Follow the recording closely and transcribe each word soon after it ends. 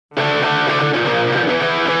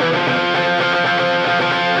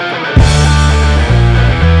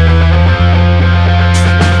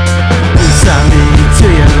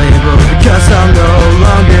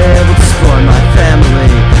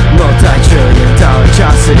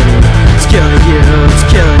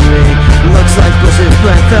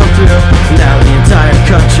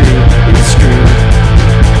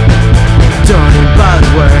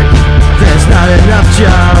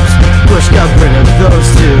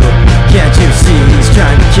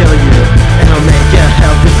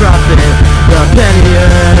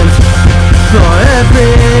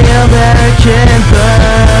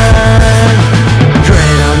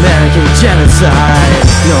genocide,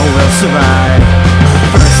 no one will survive.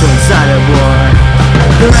 First one side of war,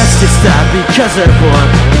 the rest just died because of war.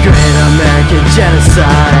 The great American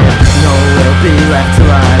genocide, no one will be left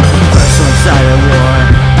alive. First one side of war,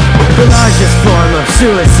 the largest form of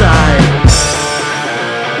suicide.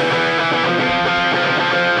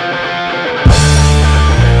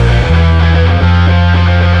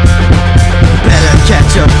 Better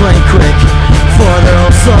catch a plane quick before they're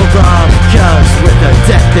all sold off, cause with a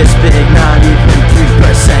debt this big, not even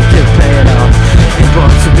 3% could pay it off.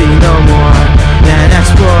 Imports will be no more, and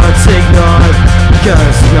exports ignored,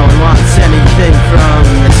 cause no one wants anything from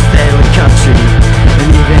this failing country. And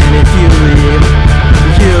even if you leave,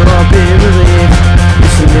 you won't be relieved. You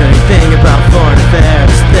should know anything about foreign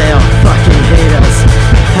affairs, they all fucking hate us.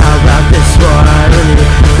 How about this war irony?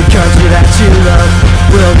 The country that you love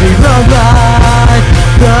will be run by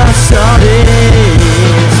the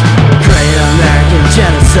Saudis. Great American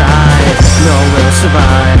genocide, no one will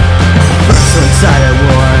survive. First one side of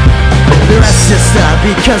war, the rest just died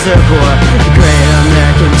because of war. Great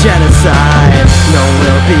American genocide, no one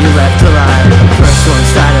will be left alive. First one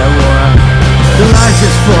side of war, the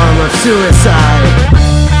largest form of suicide.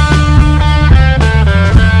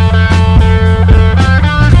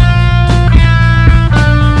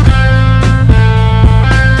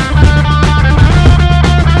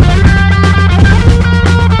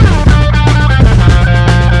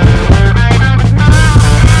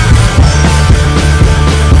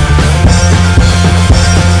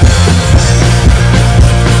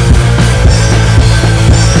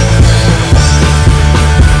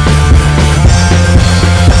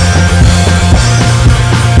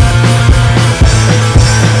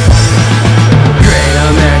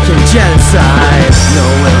 Genocide, no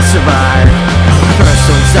one will survive. First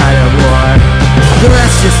one side of war, the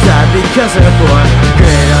rest just died because of war.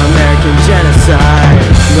 Great American genocide,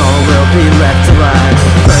 no one will be left alive.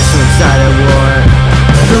 First one side of war,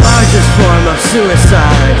 the largest form of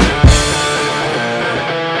suicide.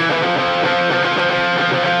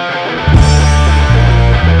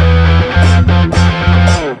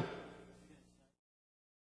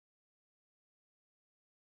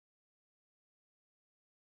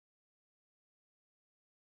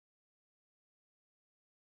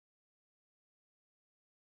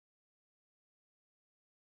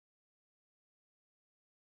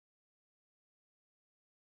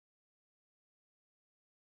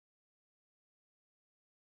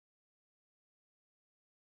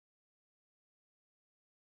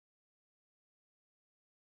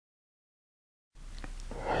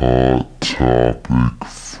 Hot topic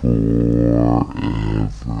forever.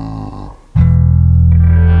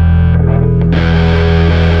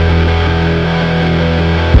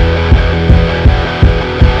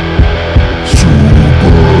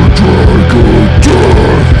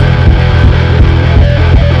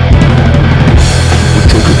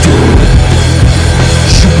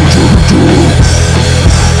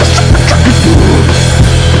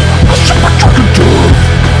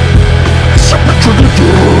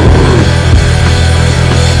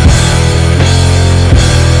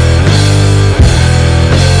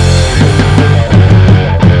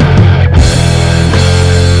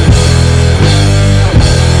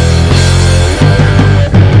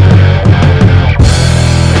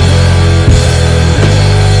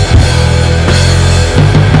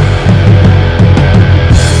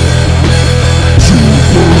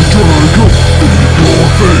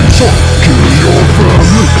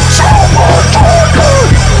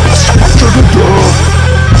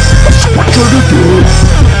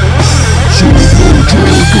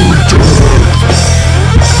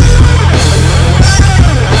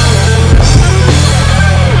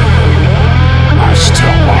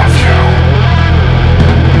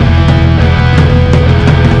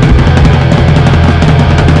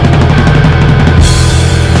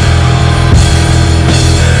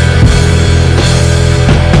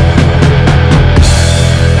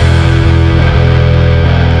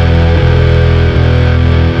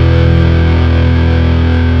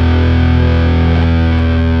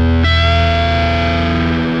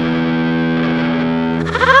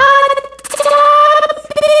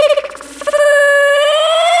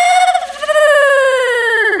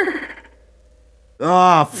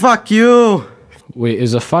 Oh, fuck you! Wait,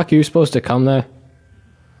 is the fuck you supposed to come there?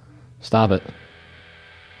 Stop it.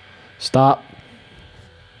 Stop.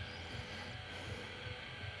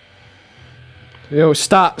 Yo,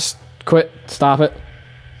 stop. Quit. Stop it.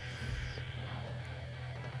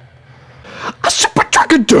 A super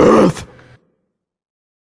dragon death!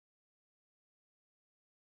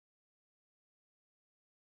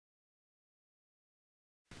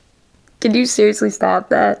 Can you seriously stop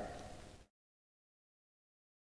that?